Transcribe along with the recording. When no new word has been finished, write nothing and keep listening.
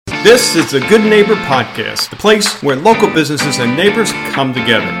This is the Good Neighbor Podcast, the place where local businesses and neighbors come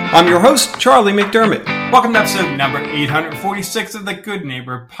together. I'm your host, Charlie McDermott. Welcome to episode number 846 of the Good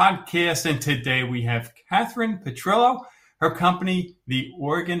Neighbor Podcast. And today we have Catherine Petrillo, her company, The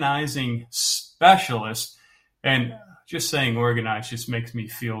Organizing Specialist. And just saying organized just makes me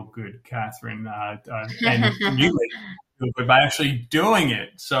feel good, Catherine. And you make me feel good by actually doing it.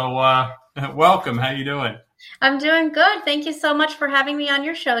 So welcome. How you doing? I'm doing good. Thank you so much for having me on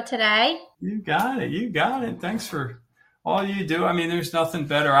your show today. You got it. You got it. Thanks for all you do. I mean, there's nothing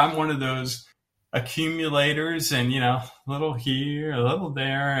better. I'm one of those accumulators and, a little here, a little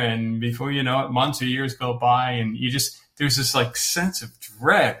there. And before you know it, months or years go by and there's this like sense of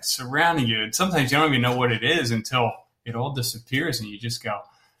dread surrounding you. And sometimes you don't even know what it is until it all disappears and you just go,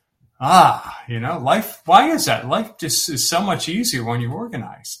 life. Why is that? Life just is so much easier when you're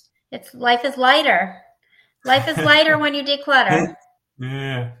organized. Life is lighter. Life is lighter when you declutter.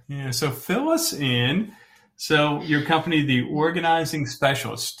 Yeah. So fill us in. So your company, The Organizing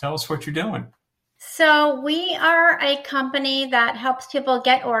Specialist, tell us what you're doing. So we are a company that helps people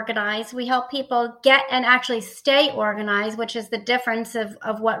get organized. We help people get and actually stay organized, which is the difference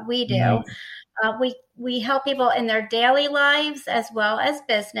of what we do. Mm-hmm. We help people in their daily lives as well as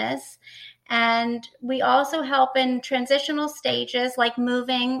business. And we also help in transitional stages like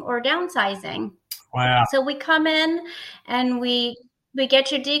moving or downsizing. Wow. So we come in and we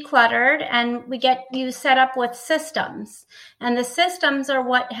get you decluttered and we get you set up with systems. And the systems are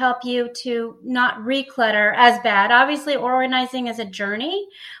what help you to not reclutter as bad. Obviously, organizing is a journey,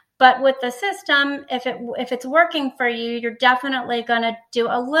 but with the system, if it's working for you, you're definitely going to do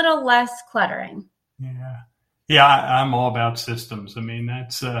a little less cluttering. Yeah, I'm all about systems. I mean,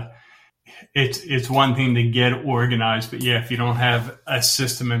 that's it's one thing to get organized, but if you don't have a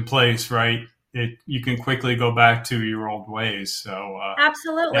system in place, right? You can quickly go back to your old ways. So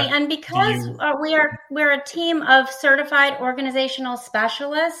absolutely, and because we're a team of certified organizational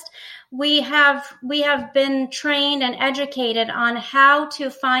specialists, we have been trained and educated on how to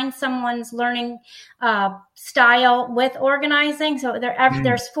find someone's learning style with organizing. So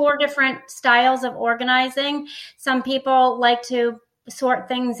there's 4 different styles of organizing. Some people like to sort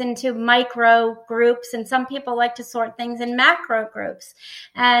things into micro groups, and some people like to sort things in macro groups.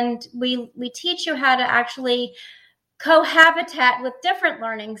 And we teach you how to actually cohabitat with different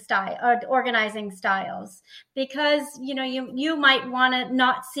learning style or organizing styles, because you might want to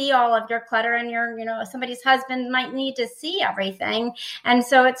not see all of your clutter, and somebody's husband might need to see everything, and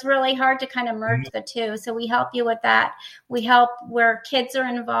so it's really hard to kind of merge the two. So we help you with that. We help where kids are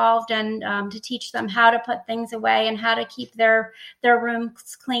involved, and to teach them how to put things away and how to keep their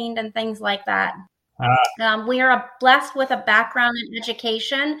rooms cleaned and things like that. We are blessed with a background in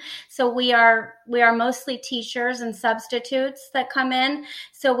education. So we are mostly teachers and substitutes that come in.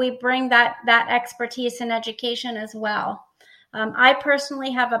 So we bring that expertise in education as well. I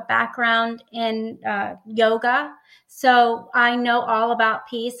personally have a background in yoga. So I know all about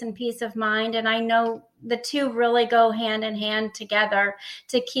peace and peace of mind. And I know the two really go hand in hand together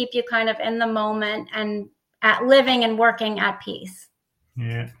to keep you kind of in the moment and at living and working at peace.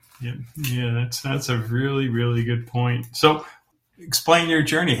 Yeah, that's a really, really good point. So explain your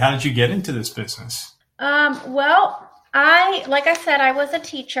journey. How did you get into this business? Well, like I said, I was a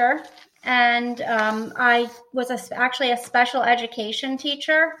teacher, and I was actually a special education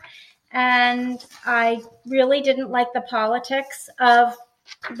teacher, and I really didn't like the politics of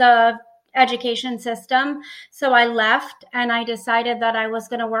the education system. So I left and I decided that I was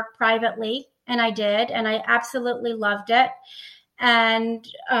going to work privately, and I did, and I absolutely loved it. And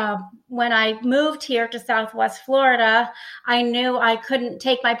when I moved here to Southwest Florida, I knew I couldn't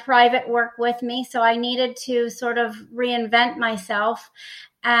take my private work with me. So I needed to sort of reinvent myself.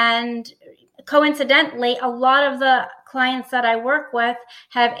 And coincidentally, a lot of the clients that I work with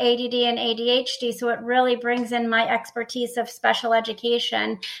have ADD and ADHD. So it really brings in my expertise of special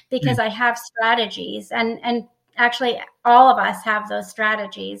education, because I have strategies and actually all of us have those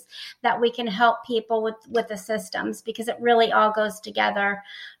strategies that we can help people with the systems, because it really all goes together.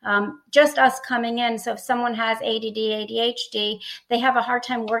 Just us coming in. So if someone has ADD, ADHD, they have a hard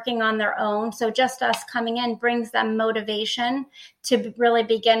time working on their own. So just us coming in brings them motivation to really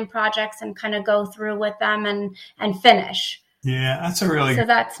begin projects and kind of go through with them and finish. Yeah, that's a really so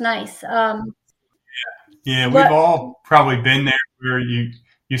that's nice. We've all probably been there where you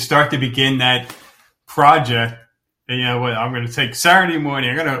start to begin that project. And I'm going to take Saturday morning,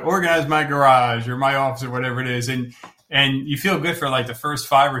 I'm going to organize my garage or my office or whatever it is. And you feel good for like the first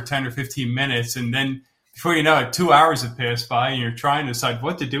 5 or 10 or 15 minutes. And then before you know it, 2 hours have passed by and you're trying to decide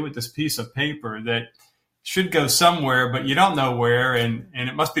what to do with this piece of paper that should go somewhere, but you don't know where. And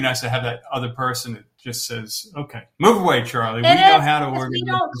it must be nice to have that other person that just says, okay, move away, Charlie. We know how to organize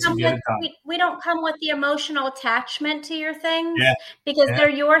this and get it done. We don't come with the emotional attachment to your things because they're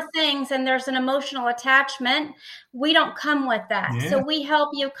your things and there's an emotional attachment. We don't come with that. Yeah. So we help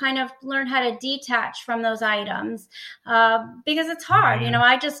you kind of learn how to detach from those items because it's hard. Yeah.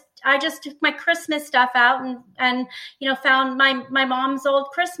 I just took my Christmas stuff out and found my mom's old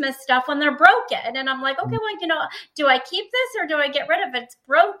Christmas stuff when they're broken. And I'm like, okay, well, do I keep this or do I get rid of it? It's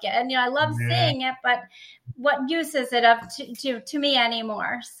broken. I love seeing it, but what use is it to me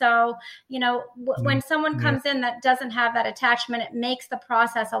anymore? So, when someone comes in that doesn't have that attachment, it makes the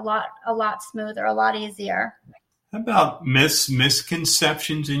process a lot smoother, a lot easier. How about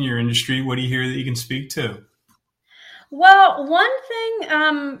misconceptions in your industry? What do you hear that you can speak to? Well, one thing,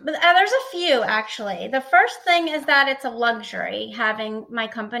 there's a few actually. The first thing is that it's a luxury having my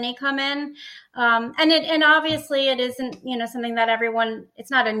company come in. And obviously it isn't, something that everyone,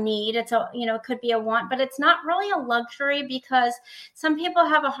 it's not a need. It's it could be a want, but it's not really a luxury because some people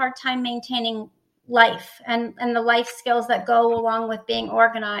have a hard time maintaining life and the life skills that go along with being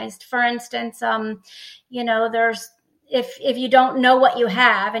organized. For instance, there's, if you don't know what you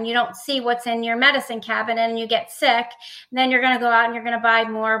have and you don't see what's in your medicine cabinet and you get sick, then you're going to go out and you're going to buy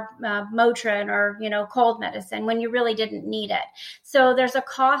more Motrin or, cold medicine when you really didn't need it. So there's a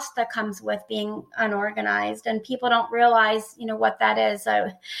cost that comes with being unorganized and people don't realize, what that is.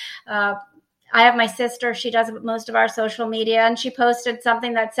 I have my sister, she does most of our social media, and she posted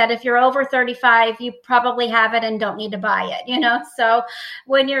something that said, if you're over 35, you probably have it and don't need to buy it, So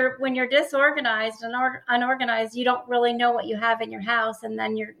when you're disorganized and unorganized, you don't really know what you have in your house, and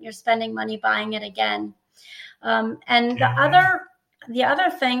then you're spending money buying it again. And the other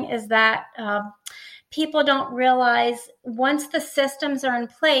thing is that people don't realize once the systems are in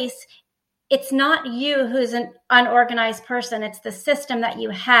place, it's not you who's an unorganized person. It's the system that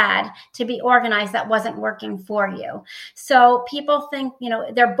you had to be organized that wasn't working for you. So people think,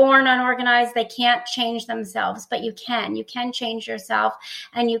 they're born unorganized. They can't change themselves, but you can. You can change yourself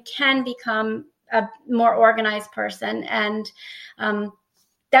and you can become a more organized person. And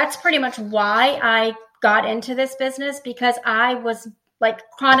that's pretty much why I got into this business, because I was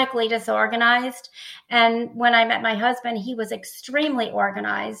chronically disorganized. And when I met my husband, he was extremely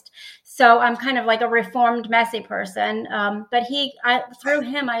organized. So I'm kind of like a reformed, messy person. But through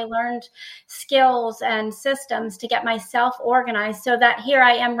him, I learned skills and systems to get myself organized so that here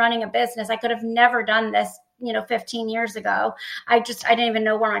I am running a business. I could have never done this 15 years ago. I didn't even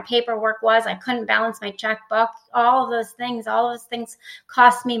know where my paperwork was. I couldn't balance my checkbook. All of those things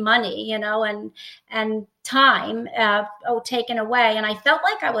cost me money, and time taken away. And I felt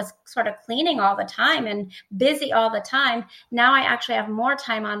like I was sort of cleaning all the time and busy all the time. Now I actually have more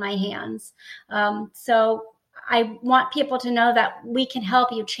time on my hands. So I want people to know that we can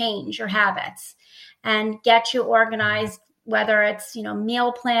help you change your habits and get you organized, whether it's,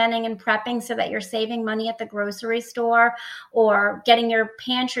 meal planning and prepping so that you're saving money at the grocery store, or getting your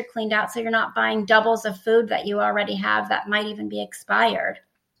pantry cleaned out so you're not buying doubles of food that you already have that might even be expired.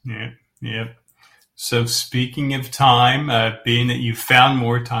 Yeah. So speaking of time, being that you found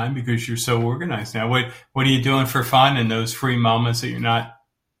more time because you're so organized now, what are you doing for fun in those free moments that you're not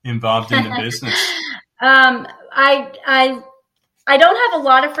involved in the business? I don't have a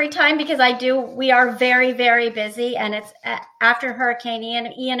lot of free time because we are very, very busy, and it's after Hurricane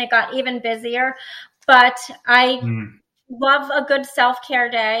Ian, it got even busier, but I love a good self-care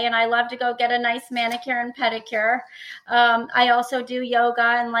day, and I love to go get a nice manicure and pedicure. I also do yoga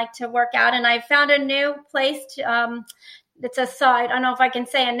and like to work out, and I found a new place it's I don't know if I can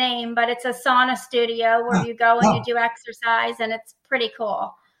say a name, but it's a sauna studio where you go and you do exercise, and it's pretty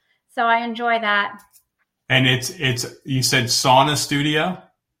cool. So I enjoy that. And it's you said sauna studio?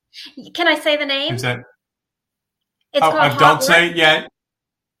 Can I say the name? Is that? It's called don't say it yet.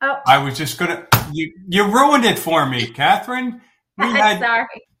 Oh, I was just gonna. You ruined it for me, Catherine. Sorry.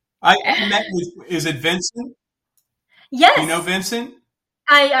 I met with. Is it Vincent? Yes. You know Vincent?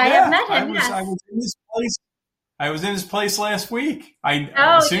 I have met him. I was in his place. I was in his place last week.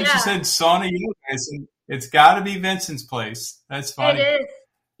 As soon as you said sauna yoga, I said it's got to be Vincent's place. That's funny. It is.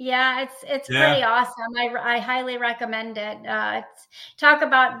 Yeah, it's pretty awesome. I highly recommend it. Talk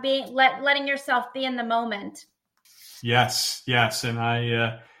about letting yourself be in the moment. Yes, and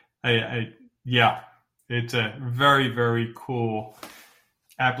it's a very, very cool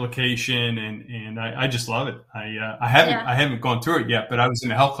application, and I just love it. I haven't gone through it yet, but I was in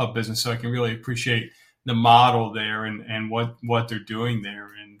the health club business, so I can really appreciate the model there and what they're doing there.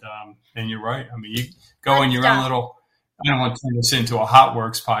 And you're right. I mean, you go in your own little I don't want to turn this into a Hot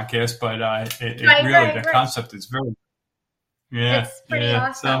Works podcast, but the concept is very, it's pretty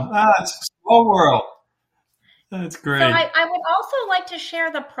awesome. So, it's a small world. That's great. So I would also like to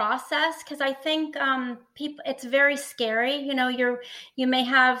share the process, because I think people, it's very scary. You may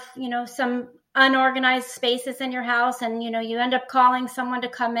have, some unorganized spaces in your house, and you end up calling someone to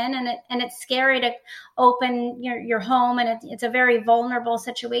come in, and it's scary to open your home, and it's a very vulnerable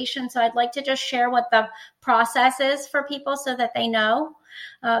situation. So I'd like to just share what the process is for people so that they know.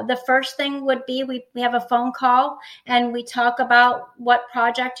 The first thing would be we have a phone call, and we talk about what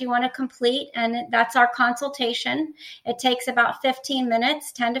project you want to complete, and that's our consultation. It takes about 15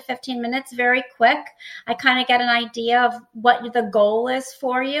 minutes, 10 to 15 minutes, very quick. I kind of get an idea of what the goal is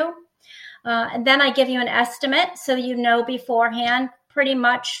for you. And then I give you an estimate, so you know beforehand, pretty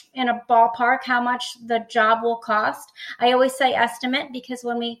much in a ballpark, how much the job will cost. I always say estimate, because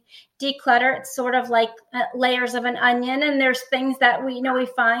when we declutter, it's sort of like layers of an onion, and there's things that we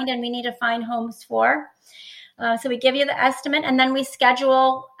find and we need to find homes for. So we give you the estimate, and then we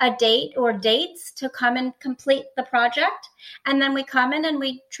schedule a date or dates to come and complete the project. And then we come in and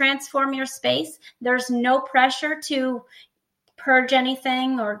we transform your space. There's no pressure to purge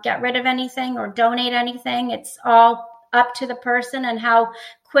anything or get rid of anything or donate anything. It's all up to the person and how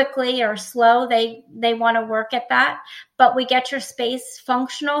quickly or slow they want to work at that. But we get your space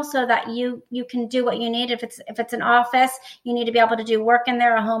functional so that you can do what you need. If it's an office, you need to be able to do work in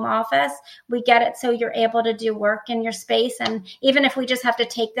there, a home office. We get it so you're able to do work in your space. And even if we just have to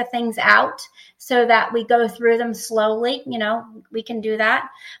take the things out so that we go through them slowly, we can do that.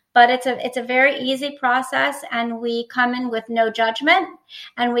 But it's a very easy process, and we come in with no judgment,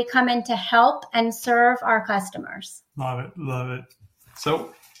 and we come in to help and serve our customers. Love it.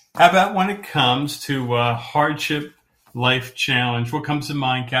 So how about when it comes to hardship, life challenge? What comes to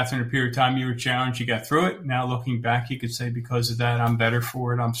mind, Catherine? A period of time you were challenged, you got through it. Now looking back, you could say, because of that, I'm better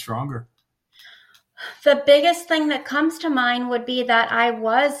for it, I'm stronger. The biggest thing that comes to mind would be that I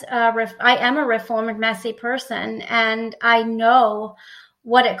am a reformed, messy person, and I know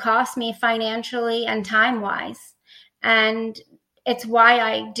what it cost me financially and time-wise. And it's why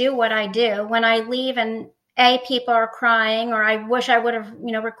I do what I do. When I leave and people are crying, or I wish I would have,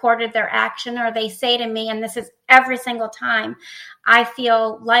 recorded their action, or they say to me, and this is every single time, I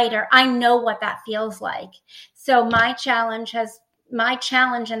feel lighter. I know what that feels like. So my challenge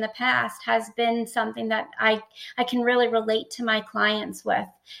in the past has been something that I can really relate to my clients with.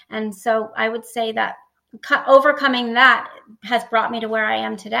 And so I would say that overcoming that has brought me to where I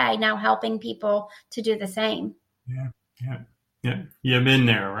am today, now helping people to do the same. Yeah. You've been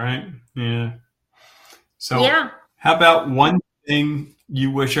there, right? Yeah. So yeah. How about one thing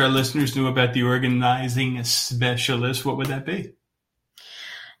you wish our listeners knew about the organizing specialist? What would that be?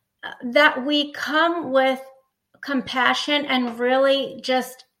 That we come with compassion and really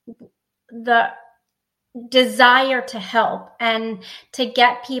just the desire to help and to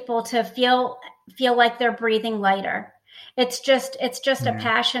get people to feel like they're breathing lighter. It's just a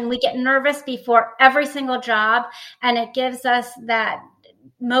passion. We get nervous before every single job, and it gives us that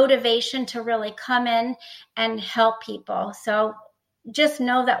motivation to really come in and help people. So just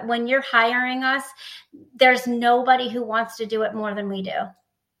know that when you're hiring us, there's nobody who wants to do it more than we do.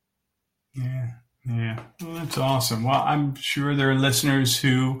 Yeah. Well, that's awesome. Well, I'm sure there are listeners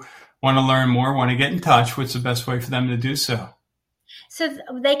who want to learn more, want to get in touch. What's the best way for them to do so? So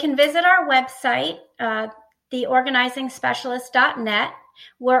they can visit our website, theorganizingspecialist.net.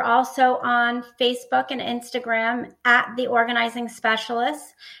 We're also on Facebook and Instagram at The Organizing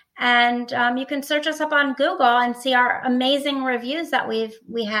Specialist. And you can search us up on Google and see our amazing reviews that we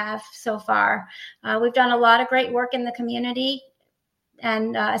have so far. We've done a lot of great work in the community.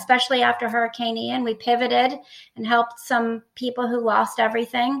 And especially after Hurricane Ian, we pivoted and helped some people who lost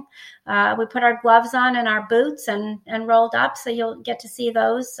everything. We put our gloves on and our boots and rolled up. So you'll get to see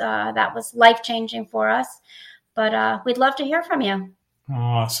those. That was life-changing for us. But we'd love to hear from you.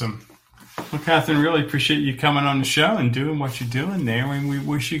 Awesome. Well, Catherine, really appreciate you coming on the show and doing what you're doing there. And we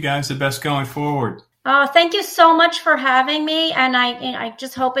wish you guys the best going forward. Oh, thank you so much for having me. And I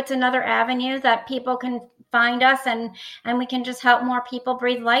just hope it's another avenue that people can find us and we can just help more people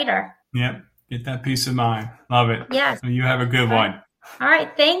breathe lighter. Yep. Get that peace of mind. Love it. Yes. So you have a good one. All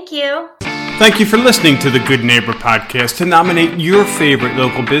right. Thank you. Thank you for listening to the Good Neighbor Podcast. To nominate your favorite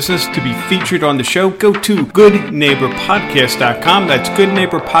local business to be featured on the show, go to goodneighborpodcast.com. That's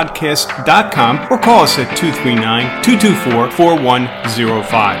goodneighborpodcast.com, or call us at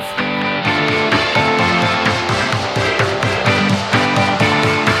 239-224-4105.